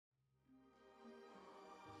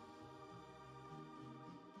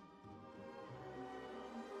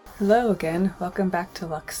Hello again. Welcome back to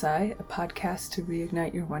Luxi, a podcast to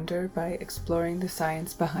reignite your wonder by exploring the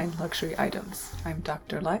science behind luxury items. I'm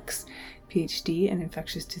Dr. Lex, PhD and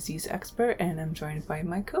infectious disease expert, and I'm joined by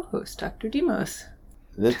my co-host, Dr. Demos.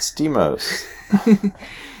 It's Demos.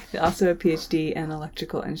 Also a PhD and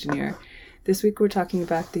electrical engineer. This week we're talking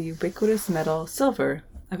about the ubiquitous metal silver.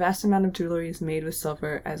 A vast amount of jewelry is made with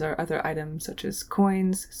silver, as are other items such as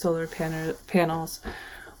coins, solar panels,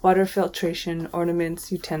 water filtration,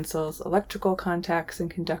 ornaments, utensils, electrical contacts and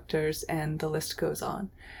conductors, and the list goes on.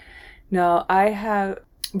 Now, I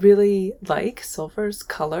really like silver's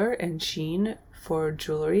color and sheen for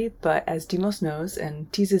jewelry, but as Demos knows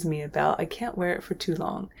and teases me about, I can't wear it for too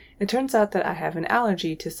long. It turns out that I have an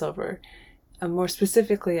allergy to silver. More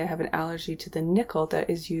specifically, I have an allergy to the nickel that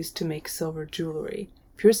is used to make silver jewelry.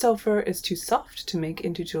 Pure silver is too soft to make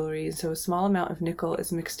into jewelry, so a small amount of nickel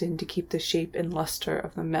is mixed in to keep the shape and luster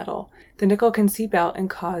of the metal. The nickel can seep out and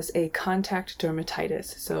cause a contact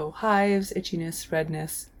dermatitis, so hives, itchiness,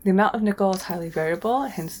 redness. The amount of nickel is highly variable,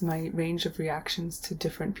 hence my range of reactions to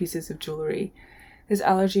different pieces of jewelry. This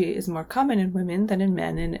allergy is more common in women than in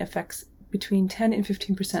men and affects between 10 and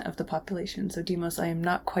 15% of the population. So Demos, I am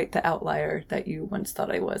not quite the outlier that you once thought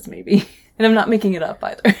I was, maybe. And I'm not making it up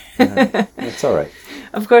either. It's all right.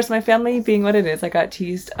 Of course, my family being what it is, I got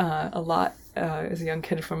teased a lot as a young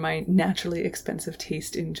kid for my naturally expensive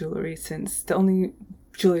taste in jewelry, since the only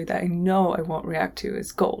jewelry that I know I won't react to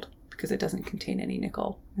is gold, because it doesn't contain any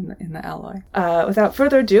nickel in the alloy. Without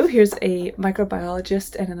further ado, here's a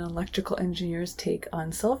microbiologist and an electrical engineer's take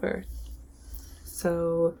on silver.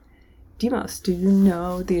 So, Demos, do you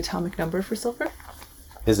know the atomic number for silver?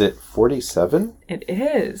 Is it 47? It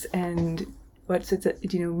is. And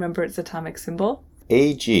do you remember its atomic symbol?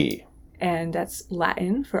 Ag. And that's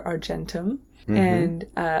Latin for argentum. Mm-hmm. And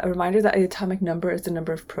a reminder that the atomic number is the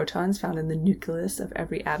number of protons found in the nucleus of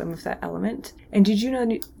every atom of that element. And did you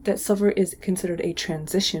know that silver is considered a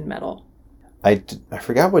transition metal? I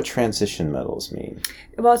forgot what transition metals mean.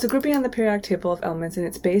 Well, it's a grouping on the periodic table of elements, and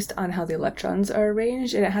it's based on how the electrons are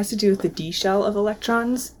arranged, and it has to do with the D shell of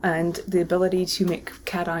electrons and the ability to make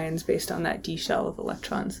cations based on that D shell of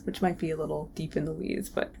electrons, which might be a little deep in the weeds,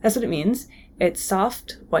 but that's what it means. It's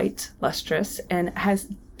soft, white, lustrous, and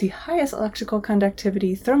has the highest electrical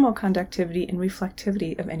conductivity, thermal conductivity, and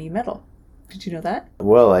reflectivity of any metal. Did you know that?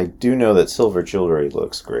 Well, I do know that silver jewelry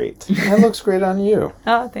looks great. That looks great on you.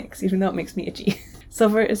 Oh, thanks, even though it makes me itchy.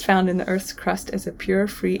 Silver is found in the Earth's crust as a pure,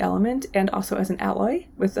 free element and also as an alloy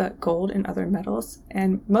with gold and other metals.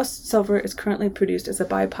 And most silver is currently produced as a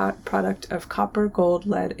byproduct of copper, gold,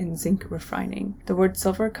 lead, and zinc refining. The word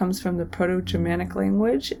silver comes from the Proto-Germanic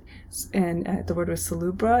language, and the word was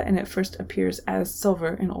salubra, and it first appears as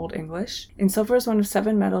silver in Old English. And silver is one of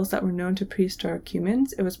 7 metals that were known to prehistoric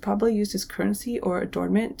humans. It was probably used as currency or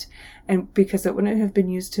adornment, and because it wouldn't have been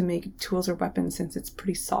used to make tools or weapons since it's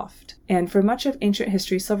pretty soft. And for much of ancient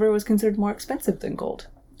history, silver was considered more expensive than gold.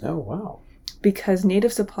 Oh, wow. Because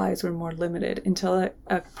native supplies were more limited until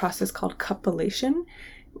a process called cupellation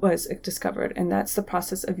was discovered. And that's the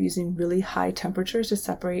process of using really high temperatures to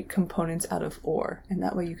separate components out of ore. And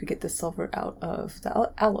that way you could get the silver out of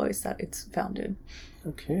the alloys that it's found in.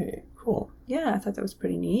 Okay, cool. Yeah, I thought that was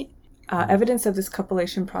pretty neat. Evidence of this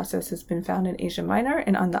cupellation process has been found in Asia Minor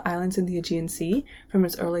and on the islands in the Aegean Sea from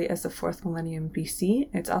as early as the 4th millennium BC.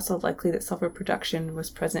 It's also likely that silver production was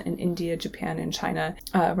present in India, Japan, and China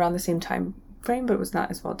around the same time frame, but it was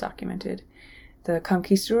not as well documented. The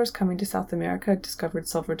conquistadors coming to South America discovered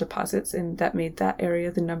silver deposits, and that made that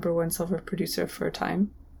area the #1 silver producer for a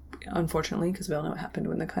time. Unfortunately, because we all know what happened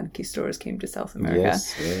when the conquistadors came to South America.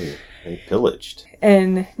 Yes, they pillaged.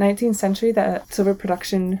 In 19th century, that silver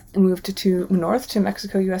production moved to north to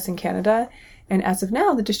Mexico, US, and Canada. And as of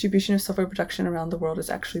now, the distribution of silver production around the world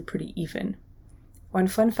is actually pretty even. One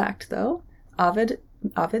fun fact, though,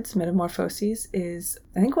 Ovid's Metamorphoses is,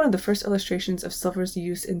 I think, one of the first illustrations of silver's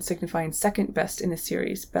use in signifying second best in a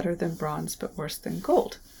series, better than bronze but worse than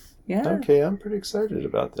gold. Yeah. Okay, I'm pretty excited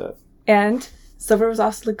about that. And silver was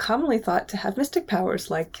also commonly thought to have mystic powers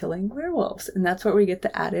like killing werewolves, and that's where we get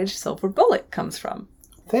the adage "silver bullet" comes from.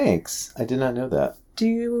 Thanks. I did not know that. Can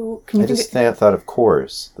you thought of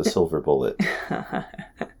Coors, the silver bullet.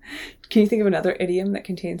 Can you think of another idiom that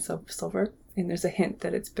contains silver? And there's a hint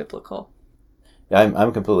that it's biblical.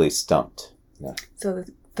 I'm completely stumped. Yeah. So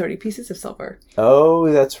the 30 pieces of silver.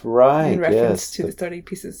 Oh, that's right. In reference to the 30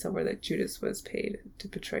 pieces of silver that Judas was paid to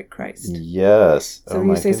betray Christ. Yes. So when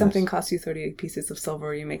you say something costs you 38 pieces of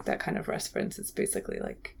silver, you make that kind of reference. It's basically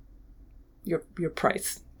like your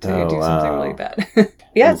price to do something really bad.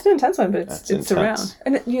 Yeah, it's an intense one, but it's around.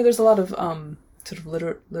 And there's a lot of sort of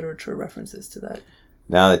literature references to that.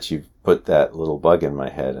 Now that you've put that little bug in my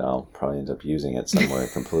head, I'll probably end up using it somewhere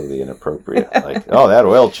completely inappropriate. Like, oh, that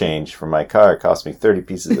oil change for my car cost me 30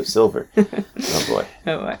 pieces of silver. Oh, boy.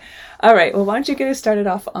 Oh, boy. All right. Well, why don't you get us started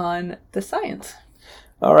off on the science?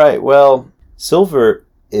 All right. Well, silver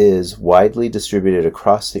is widely distributed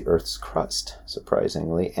across the Earth's crust,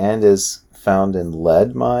 surprisingly, and is found in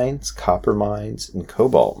lead mines, copper mines, and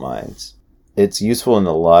cobalt mines. It's useful in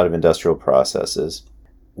a lot of industrial processes.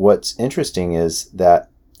 What's interesting is that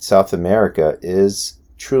South America is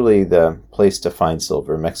truly the place to find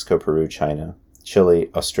silver. Mexico, Peru, China, Chile,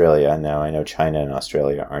 Australia. Now, I know China and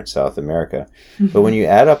Australia aren't South America. But when you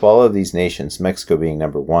add up all of these nations, Mexico being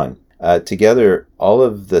number one, together, all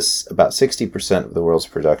of this, about 60% of the world's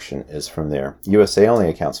production is from there. USA only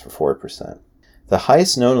accounts for 4%. The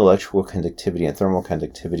highest known electrical conductivity and thermal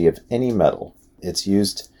conductivity of any metal. It's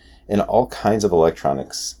used in all kinds of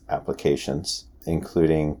electronics applications,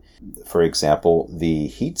 including, for example, the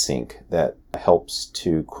heatsink that helps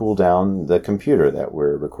to cool down the computer that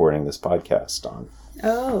we're recording this podcast on.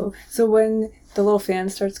 Oh, so when the little fan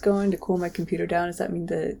starts going to cool my computer down, does that mean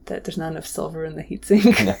that there's not enough silver in the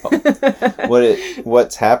heatsink? No.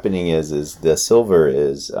 What's happening is the silver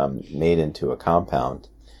is made into a compound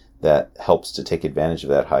that helps to take advantage of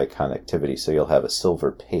that high conductivity. So you'll have a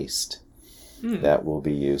silver paste that will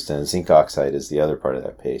be used, and zinc oxide is the other part of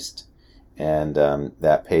that paste. And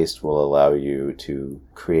that paste will allow you to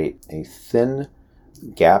create a thin,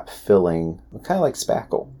 gap-filling, kind of like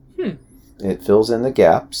spackle. It fills in the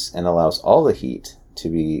gaps and allows all the heat to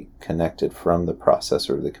be connected from the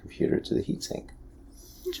processor of the computer to the heatsink.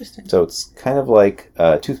 Interesting. So it's kind of like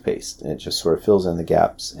toothpaste, and it just sort of fills in the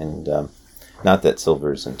gaps. And not that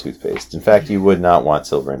silver is in toothpaste. In fact, you would not want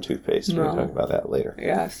silver in toothpaste. No. We'll talk about that later.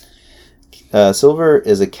 Yes. Silver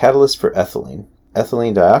is a catalyst for ethylene.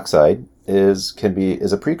 Ethylene dioxide is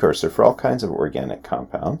a precursor for all kinds of organic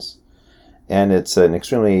compounds, and it's an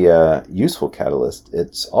extremely useful catalyst.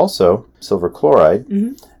 It's also silver chloride.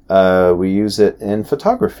 We use it in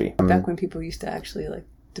photography. Back when people used to actually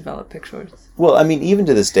develop pictures. Well, I mean, even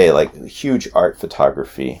to this day, huge art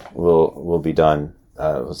photography will be done.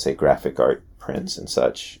 Let's say graphic art prints and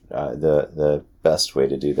such. The best way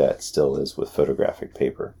to do that still is with photographic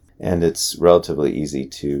paper, and it's relatively easy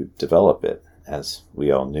to develop it, as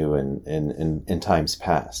we all knew in times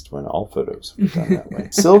past when all photos were done that way.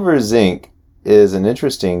 Silver zinc is an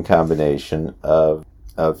interesting combination of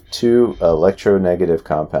two electronegative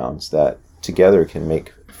compounds that together can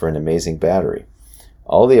make for an amazing battery.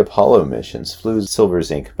 All the Apollo missions flew silver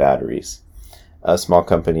zinc batteries. A small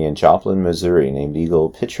company in Joplin, Missouri named Eagle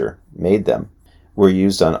Pitcher made them. Were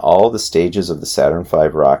used on all the stages of the Saturn V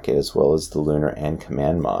rocket as well as the lunar and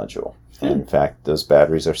command module. And in fact, those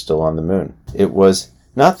batteries are still on the moon. It was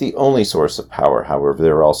not the only source of power, however.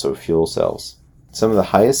 There were also fuel cells. Some of the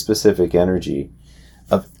highest specific energy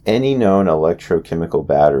of any known electrochemical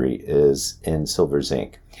battery is in silver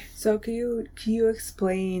zinc. So can you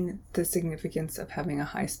explain the significance of having a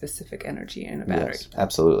high specific energy in a battery? Yes,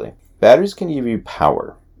 absolutely. Batteries can give you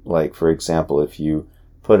power. Like, for example, if you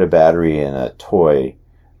put a battery in a toy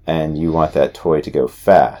and you want that toy to go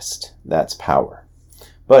fast, that's power.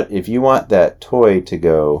 But if you want that toy to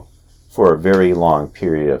go for a very long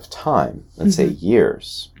period of time, let's say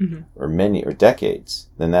years or decades,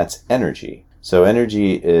 then that's energy. So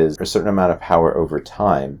energy is a certain amount of power over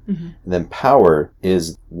time. And then power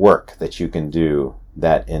is work that you can do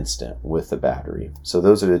that instant with the battery. So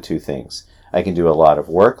those are the two things. I can do a lot of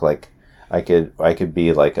work, like I could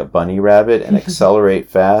be like a bunny rabbit and accelerate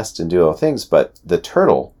fast and do all things, but the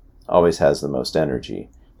turtle always has the most energy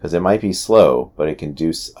because it might be slow, but it can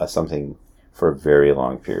do something for a very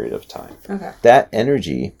long period of time. Okay. That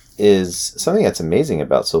energy is something that's amazing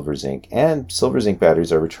about silver zinc, and silver zinc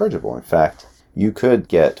batteries are rechargeable. In fact, you could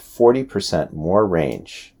get 40% more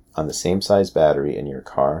range on the same size battery in your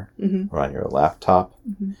car or on your laptop,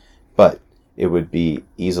 but it would be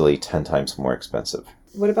easily 10 times more expensive.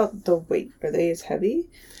 What about the weight? Are they as heavy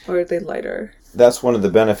or are they lighter? That's one of the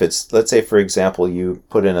benefits. Let's say, for example, you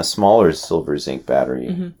put in a smaller silver zinc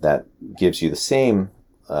battery that gives you the same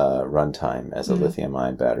runtime as a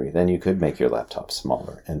lithium-ion battery. Then you could make your laptop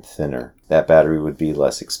smaller and thinner. That battery would be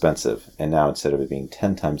less expensive. And now instead of it being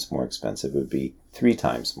 10 times more expensive, it would be 3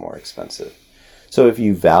 times more expensive. So if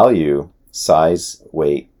you value size,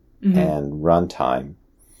 weight, and runtime,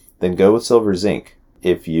 then go with silver zinc.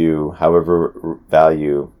 If you, however,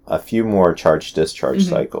 value a few more charge-discharge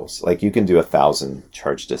cycles, like you can do 1,000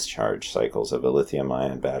 charge-discharge cycles of a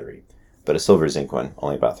lithium-ion battery, but a silver-zinc one,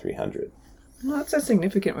 only about 300. Well, that's a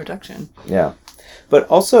significant reduction. Yeah. But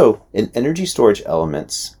also, in energy storage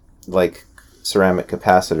elements, like ceramic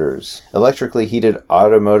capacitors, electrically heated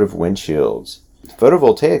automotive windshields,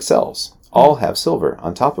 photovoltaic cells all have silver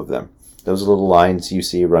on top of them. Those little lines you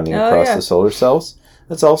see running across the solar cells,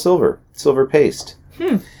 that's all silver paste.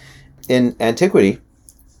 In antiquity,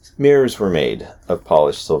 mirrors were made of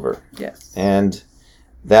polished silver. Yes. And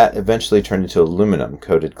that eventually turned into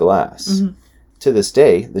aluminum-coated glass. To this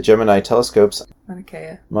day, the Gemini telescopes...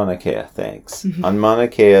 Mauna Kea, thanks. On Mauna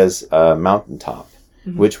Kea's mountaintop,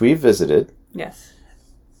 which we visited, yes,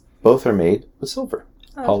 both are made with silver,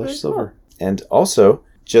 polished silver. Cool. And also,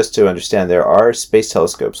 just to understand, there are space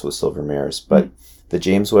telescopes with silver mirrors, but the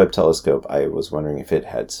James Webb telescope, I was wondering if it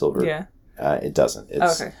had silver. Yeah. It doesn't.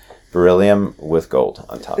 It's beryllium with gold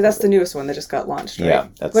on top. That's the newest one that just got launched, right? Yeah.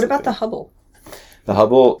 What about the Hubble? The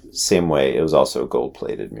Hubble, same way. It was also a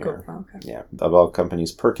gold-plated mirror. Oh, okay. Yeah. Of all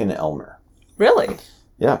companies, Perkin-Elmer. Really?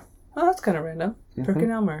 Yeah. Oh, that's kind of random.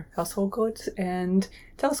 Perkin-Elmer, household goods and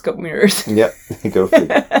telescope mirrors. Yep. Go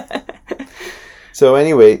figure. So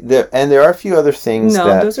anyway, there are a few other things No,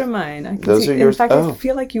 that... those are mine. Those are yours? In fact, I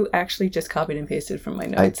feel like you actually just copied and pasted from my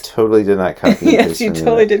notes. I totally did not copy and paste Yes, you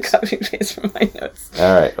totally did copy and paste from my notes.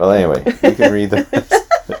 All right. Well, anyway, you can read those.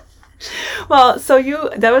 Well, so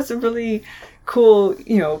that was a really cool,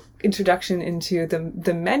 introduction into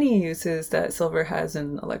the many uses that silver has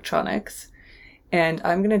in electronics. And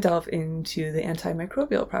I'm going to delve into the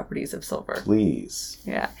antimicrobial properties of silver. Please.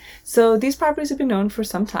 Yeah. So these properties have been known for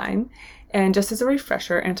some time. And just as a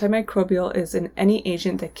refresher, antimicrobial is any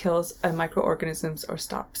agent that kills a microorganisms or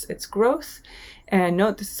stops its growth. And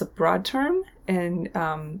note, this is a broad term. And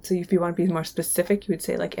so if you want to be more specific, you would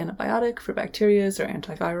say like antibiotic for bacteria or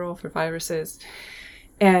antiviral for viruses.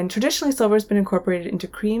 And traditionally, silver has been incorporated into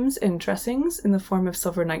creams and dressings in the form of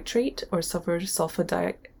silver nitrate or silver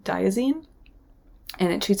sulfadiazine.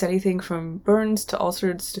 And it treats anything from burns to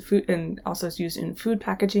ulcers to food, and also is used in food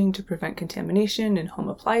packaging to prevent contamination in home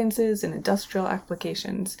appliances and industrial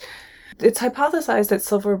applications. It's hypothesized that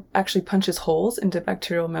silver actually punches holes into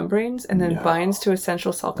bacterial membranes and then binds to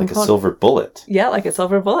essential cell components. Like a silver bullet. Yeah, like a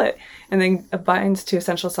silver bullet. And then binds to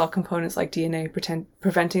essential cell components like DNA,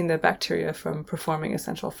 preventing the bacteria from performing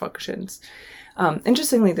essential functions.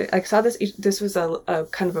 Interestingly, I saw this was a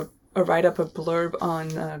kind of a write-up, a blurb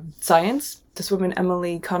on Science. This woman,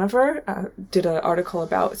 Emily Conover, did an article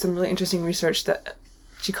about some really interesting research that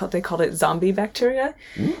they called it zombie bacteria.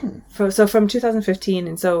 So from 2015,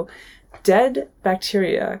 and so dead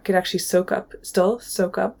bacteria could actually still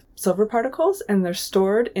soak up silver particles, and they're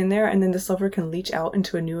stored in there, and then the silver can leach out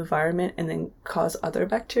into a new environment and then cause other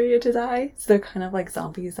bacteria to die. So they're kind of like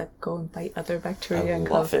zombies that go and bite other bacteria. I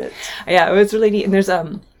love it. Yeah, it was really neat. And there's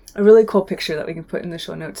a really cool picture that we can put in the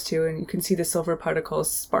show notes too, and you can see the silver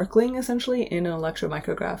particles sparkling essentially in an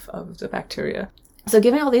electromicrograph of the bacteria. So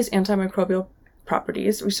given all these antimicrobial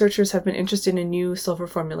properties, researchers have been interested in new silver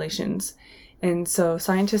formulations. And so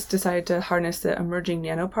scientists decided to harness the emerging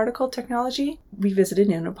nanoparticle technology. We visited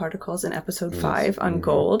nanoparticles in episode 5 on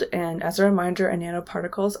gold. And as a reminder,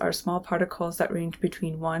 nanoparticles are small particles that range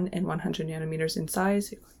between 1 and 100 nanometers in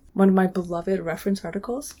size. One of my beloved reference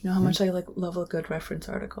articles. You know how much I love a good reference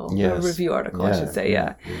article? Yes. A review article, I should say,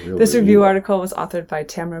 yeah. This review article was authored by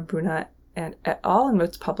Tamara Brunat and et al. And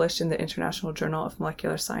was published in the International Journal of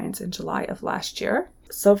Molecular Science in July of last year.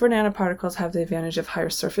 Silver nanoparticles have the advantage of higher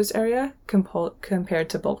surface area compared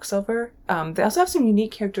to bulk silver. They also have some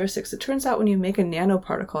unique characteristics. It turns out when you make a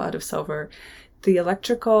nanoparticle out of silver, the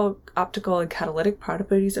electrical, optical, and catalytic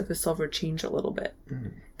properties of the silver change a little bit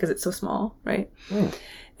because it's so small, right?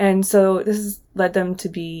 And so this has led them to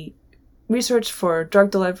be researched for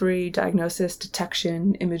drug delivery, diagnosis,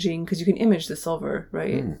 detection, imaging, because you can image the silver,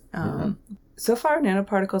 right? So far,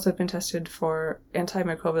 nanoparticles have been tested for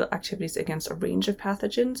antimicrobial activities against a range of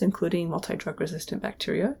pathogens, including multi-drug resistant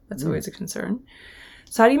bacteria. That's always a concern.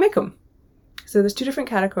 So how do you make them? So there's two different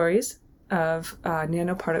categories of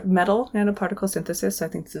metal nanoparticle synthesis. So I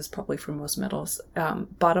think this is probably for most metals.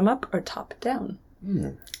 Bottom up or top down.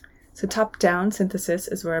 So top-down synthesis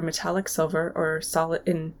is where a metallic silver or solid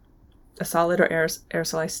in a solid or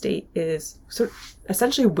aerosolized state is sort of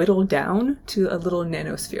essentially whittled down to a little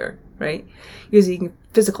nanosphere, right? Using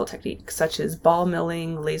physical techniques such as ball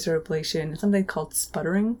milling, laser ablation, and something called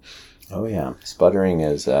sputtering. Oh yeah, sputtering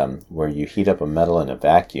is where you heat up a metal in a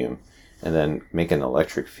vacuum and then make an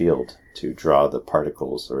electric field to draw the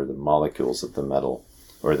particles or the molecules of the metal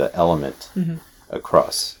or the element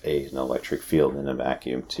across an electric field in a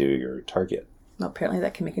vacuum to your target. Well, apparently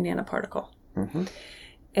that can make a nanoparticle.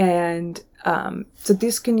 And so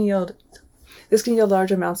this can yield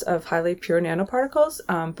large amounts of highly pure nanoparticles,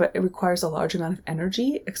 but it requires a large amount of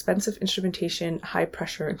energy, expensive instrumentation, high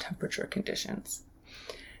pressure and temperature conditions.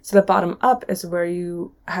 So the bottom up is where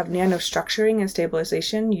you have nanostructuring and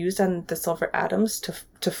stabilization used on the silver atoms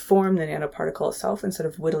to form the nanoparticle itself instead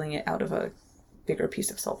of whittling it out of a bigger piece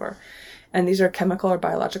of silver. And these are chemical or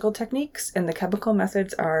biological techniques, and the chemical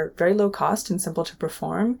methods are very low cost and simple to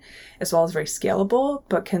perform, as well as very scalable,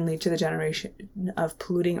 but can lead to the generation of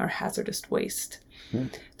polluting or hazardous waste.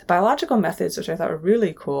 The biological methods, which I thought were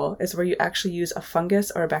really cool, is where you actually use a fungus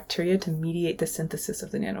or a bacteria to mediate the synthesis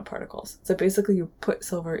of the nanoparticles. So basically you put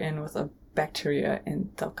silver in with a bacteria and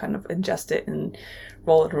they'll kind of ingest it and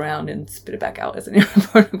roll it around and spit it back out as a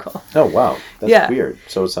nanoparticle. Oh, wow. That's weird.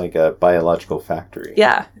 So it's like a biological factory.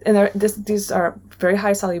 Yeah. And these are very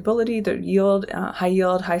high solubility, they're high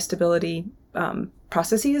yield, high stability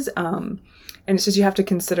processes. And it's just you have to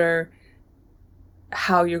consider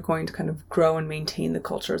how you're going to kind of grow and maintain the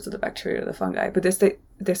cultures of the bacteria or the fungi. But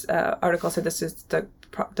this article said this is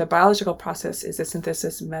the biological process is a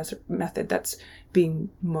synthesis method that's being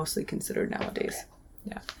mostly considered nowadays.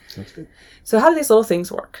 Yeah. That's good. So how do these little things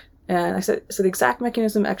work? And I said, so the exact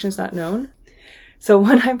mechanism of action is not known. So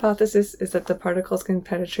one hypothesis is that the particles can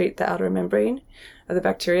penetrate the outer membrane of the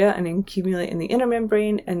bacteria and accumulate in the inner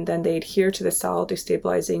membrane, and then they adhere to the cell,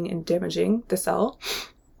 destabilizing and damaging the cell.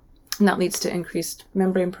 And that leads to increased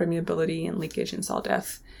membrane permeability and leakage and cell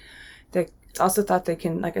death. It's also thought they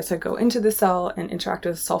can, like I said, go into the cell and interact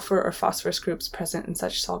with sulfur or phosphorus groups present in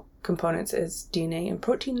such cell components as DNA and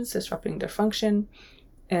proteins, disrupting their function.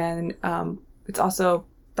 And it's also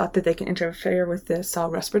thought that they can interfere with the cell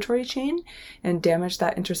respiratory chain and damage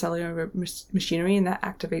that intercellular machinery, and that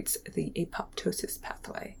activates the apoptosis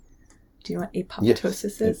pathway. Do you know what apoptosis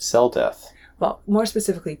is? It's cell death. Well, more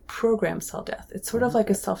specifically, programmed cell death. It's sort of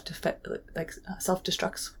like a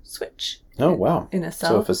self-destruct switch. Oh, wow. In a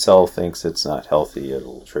cell. So if a cell thinks it's not healthy,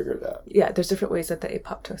 it'll trigger that. Yeah, there's different ways that the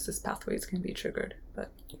apoptosis pathways can be triggered.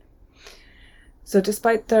 So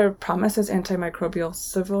despite their promise as antimicrobial,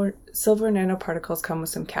 silver nanoparticles come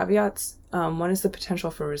with some caveats. One is the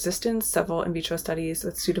potential for resistance. Several in vitro studies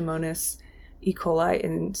with Pseudomonas, E. coli,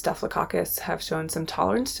 and Staphylococcus have shown some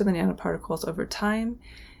tolerance to the nanoparticles over time.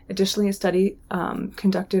 Additionally, a study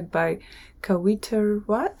conducted by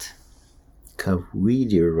Kawitarat.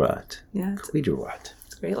 Yeah, it's a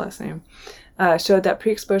great last name. Showed that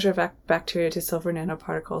pre-exposure of bacteria to silver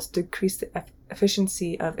nanoparticles decreased the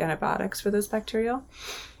efficiency of antibiotics for those bacteria.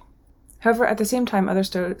 However, at the same time, other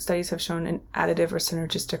studies have shown an additive or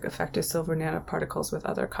synergistic effect of silver nanoparticles with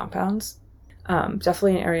other compounds.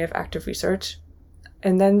 Definitely an area of active research.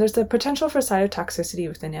 And then there's the potential for cytotoxicity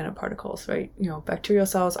with the nanoparticles, right? You know, bacterial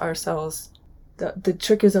cells, our cells. The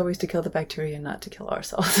trick is always to kill the bacteria, not to kill our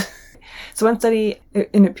cells. So one study,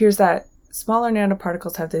 it appears that smaller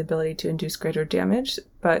nanoparticles have the ability to induce greater damage,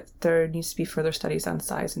 but there needs to be further studies on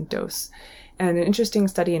size and dose. And an interesting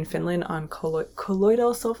study in Finland on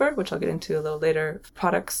colloidal silver, which I'll get into a little later,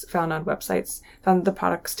 products found on websites, found the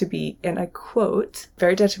products to be, and I quote,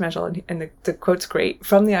 very detrimental, and the quote's great,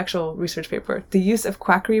 from the actual research paper. The use of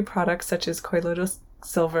quackery products such as colloidal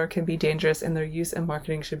silver can be dangerous, and their use and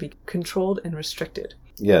marketing should be controlled and restricted.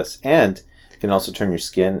 Yes, and it can also turn your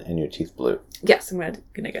skin and your teeth blue. Yes, I'm going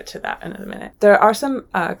to get to that in a minute. There are some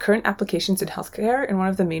current applications in healthcare, and one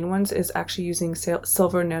of the main ones is actually using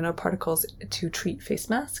silver nanoparticles to treat face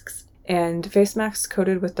masks. And face masks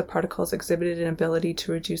coated with the particles exhibited an ability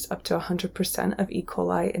to reduce up to 100% of E.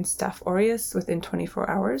 coli and Staph aureus within 24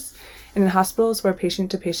 hours. And in hospitals where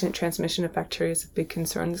patient-to-patient transmission of bacteria is a big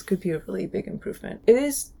concern, this could be a really big improvement. It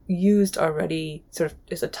is used already sort of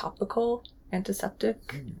as a topical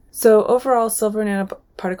antiseptic. So overall, silver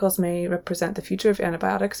nanoparticles may represent the future of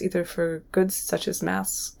antibiotics, either for goods such as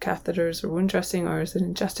masks, catheters, or wound dressing, or as an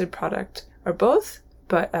ingested product, or both.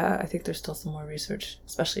 But I think there's still some more research,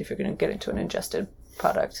 especially if you're going to get into an ingested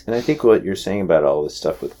product. And I think what you're saying about all this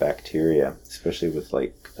stuff with bacteria, especially with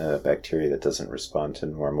bacteria that doesn't respond to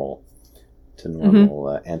normal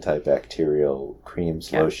antibacterial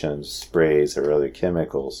creams, lotions, sprays, or other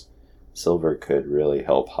chemicals, silver could really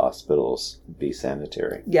help hospitals be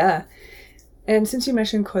sanitary. Yeah. And since you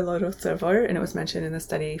mentioned colloidal silver, and it was mentioned in the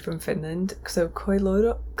study from Finland, so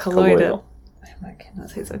colloidal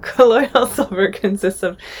silver consists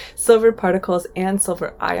of silver particles and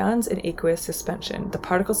silver ions in aqueous suspension. The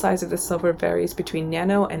particle size of the silver varies between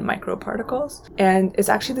nano and microparticles. And it's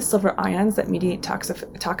actually the silver ions that mediate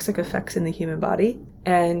toxic effects in the human body.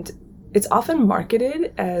 And it's often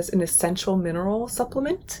marketed as an essential mineral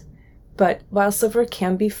supplement. But while silver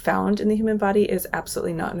can be found in the human body, it is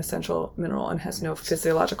absolutely not an essential mineral and has no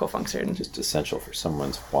physiological function. Just essential for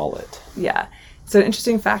someone's wallet. Yeah. So an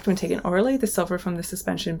interesting fact, when taken orally, the silver from the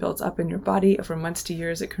suspension builds up in your body. Over months to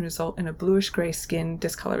years, it can result in a bluish-gray skin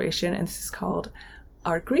discoloration, and this is called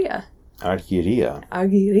Argyria. Argyria.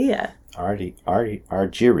 Argyria.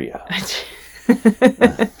 Argyria.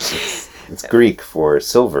 It's Greek for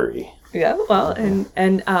silvery. Yeah, well,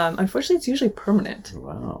 and unfortunately, it's usually permanent.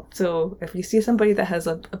 Wow. So if you see somebody that has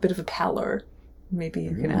a bit of a pallor, maybe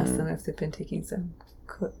you can ask them if they've been taking some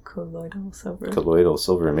colloidal silver. Colloidal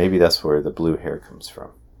silver. Maybe that's where the blue hair comes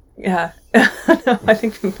from. Yeah. No, I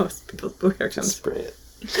think most people's blue hair comes. Just spray it.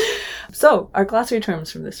 So, our glossary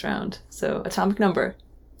terms from this round. So, atomic number.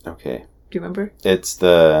 Okay. Do you remember? It's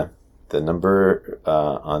the number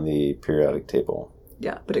on the periodic table.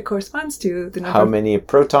 Yeah, but it corresponds to the number. How many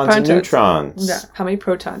protons and neutrons? Yeah, how many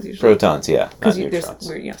protons usually? Protons, yeah, not Because neutrons.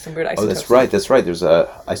 there's some weird isotopes. That's right. There's a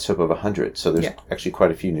isotope of 100, so there's actually quite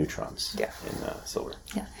a few neutrons in silver.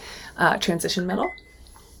 Yeah. Transition metal.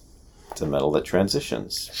 It's a metal that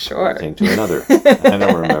transitions Sure. one thing to another. I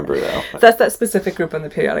don't remember though. That's that specific group on the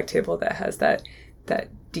periodic table that has that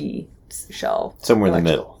D shell. Somewhere in the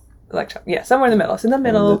middle. Electron. Yeah, somewhere in the middle. It's in the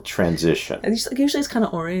middle. In the transition. Usually it's kind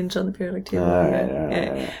of orange on the periodic table. All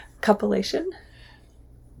right. Cupellation.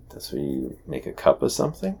 That's where you make a cup of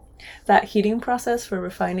something? That heating process for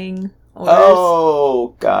refining odors.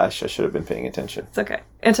 Oh, gosh. I should have been paying attention. It's okay.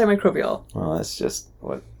 Antimicrobial. Well, that's just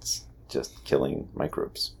killing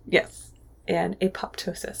microbes. Yes. And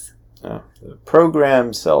apoptosis. Oh, the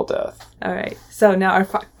programmed cell death. All right. So now our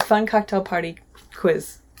fun cocktail party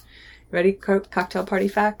quiz. Ready? Cocktail party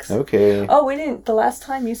facts? Okay. Oh, we didn't. The last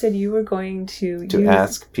time you said you were going to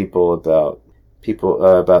ask people about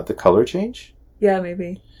the color change? Yeah,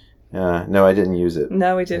 maybe. No, I didn't use it.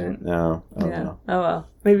 No, we didn't. No. Oh, yeah. no. Oh, well.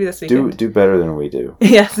 Maybe this weekend. Do better than we do.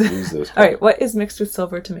 Yes. Use those. All right. What is mixed with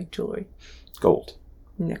silver to make jewelry? Gold.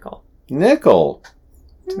 Nickel.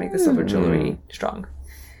 To make the silver jewelry strong.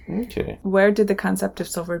 Okay. Where did the concept of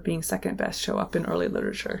silver being second best show up in early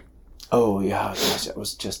literature? Oh, yeah. Gosh, that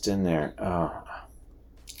was just in there.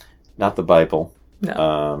 Not the Bible.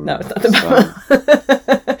 No. No, it's not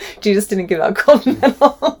the Bible. Jesus didn't give out gold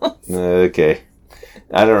medals. Okay.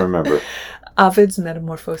 I don't remember. Ovid's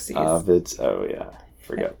Metamorphoses. Oh, yeah.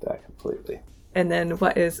 Forgot that completely. And then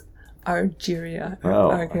what is Argyria?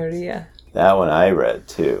 Argyria. That one I read,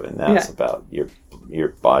 too. And that's about your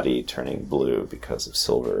body turning blue because of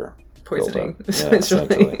silver poisoning.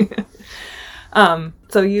 Essentially.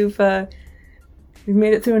 So you've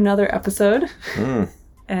made it through another episode,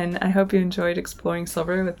 and I hope you enjoyed exploring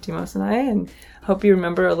silver with Demos and I, and hope you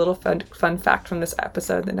remember a little fun fact from this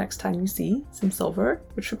episode the next time you see some silver,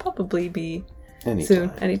 which should probably be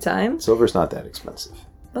anytime. Silver's not that expensive.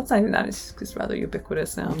 That's not even that. It's rather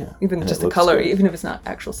ubiquitous now. Yeah. Even and just the color, even if it's not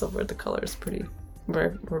actual silver, the color is pretty.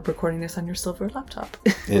 We're recording this on your silver laptop.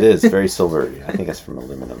 It is very silvery. I think it's from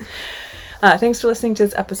aluminum. Thanks for listening to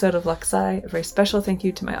this episode of Luxi. A very special thank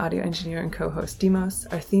you to my audio engineer and co-host Demos.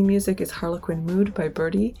 Our theme music is Harlequin Mood by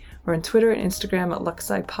Birdie. We're on Twitter and Instagram at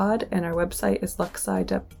LuxiPod, and our website is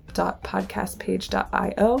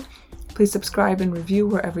luxi.podcastpage.io. Please subscribe and review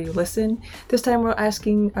wherever you listen. This time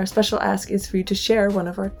our special ask is for you to share one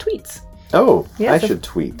of our tweets. Oh, yeah, I should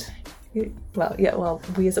tweet. Well,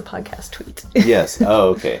 we as a podcast tweet. Yes. Oh,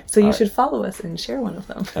 okay. So you should follow us and share one of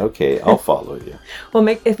them. Okay, I'll follow you.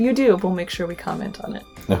 If you do, we'll make sure we comment on it.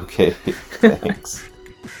 Okay, thanks.